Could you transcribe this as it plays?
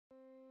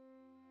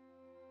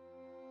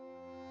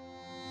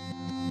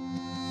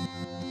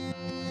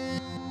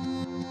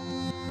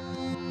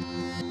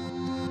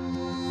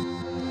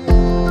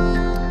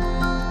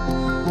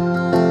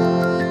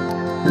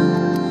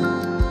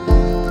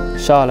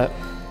Charlotte,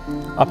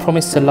 I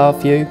promise to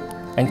love you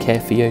and care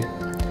for you.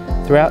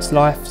 Throughout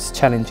life's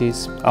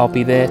challenges, I'll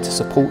be there to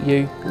support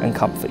you and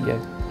comfort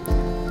you.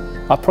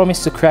 I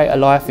promise to create a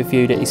life with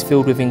you that is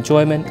filled with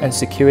enjoyment and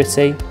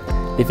security,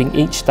 living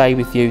each day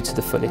with you to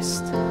the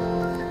fullest.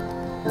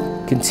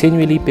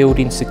 Continually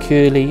building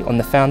securely on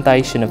the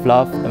foundation of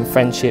love and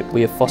friendship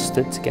we have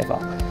fostered together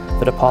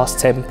for the past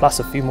 10 plus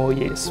a few more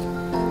years.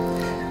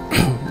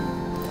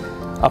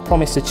 I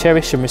promise to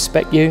cherish and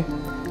respect you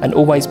and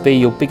always be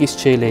your biggest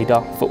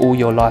cheerleader for all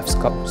your life's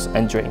goals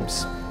and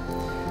dreams.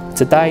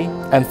 Today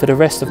and for the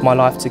rest of my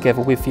life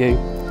together with you,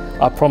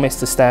 I promise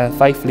to stand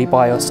faithfully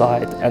by your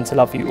side and to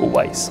love you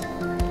always.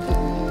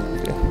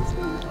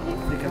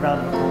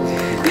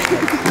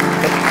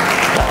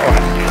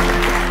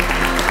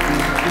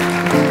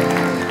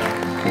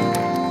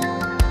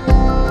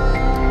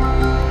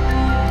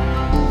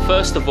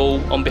 First of all,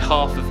 on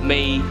behalf of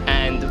me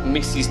and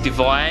Mrs.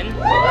 Divine,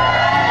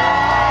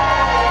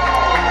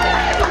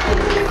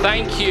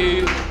 thank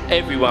you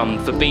everyone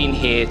for being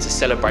here to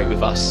celebrate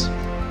with us.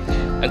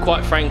 And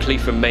quite frankly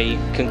from me,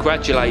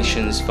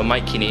 congratulations for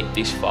making it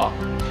this far.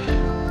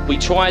 We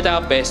tried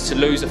our best to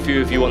lose a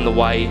few of you on the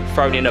way,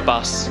 thrown in a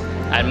bus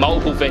and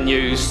multiple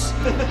venues,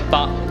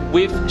 but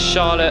with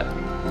Charlotte,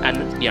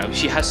 and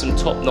she has some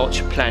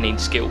top-notch planning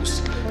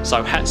skills.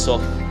 So hats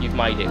off, you've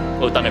made it.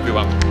 Well done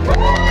everyone.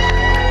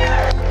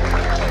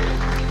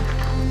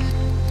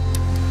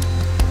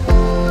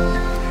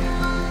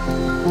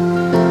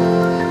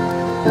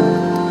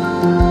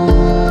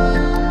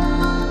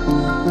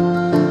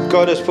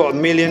 God has put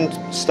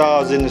 1,000,000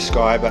 stars in the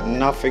sky, but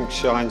nothing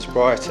shines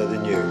brighter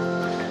than you.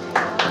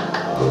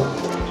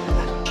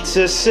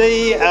 To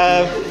see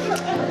a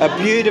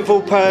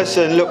beautiful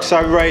person look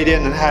so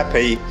radiant and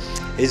happy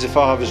is a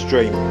father's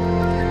dream.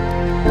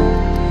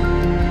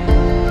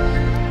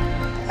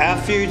 Our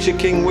future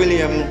King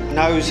William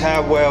knows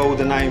how well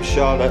the names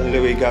Charlotte and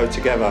Louis go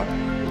together.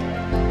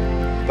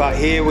 But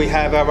here we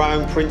have our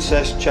own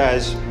Princess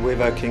Chaz with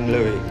her King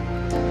Louis.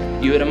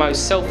 You are the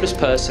most selfless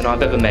person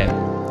I've ever met.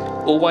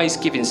 Always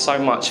giving so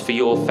much for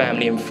your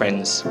family and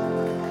friends.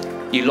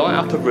 You light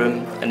up a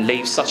room and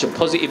leave such a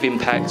positive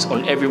impact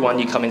on everyone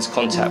you come into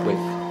contact with.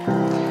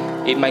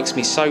 It makes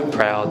me so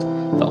proud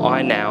that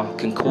I now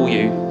can call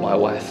you my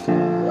wife.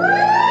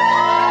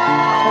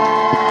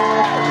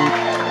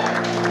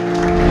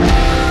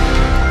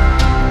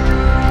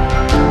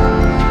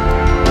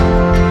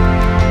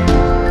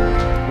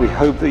 We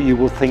hope that you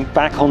will think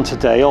back on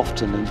today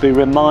often and be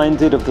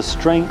reminded of the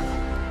strength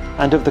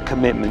and of the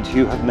commitment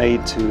you have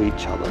made to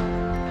each other.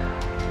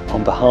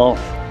 On behalf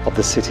of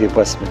the City of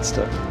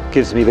Westminster, it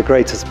gives me the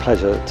greatest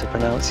pleasure to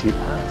pronounce you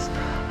as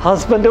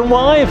husband and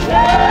wife.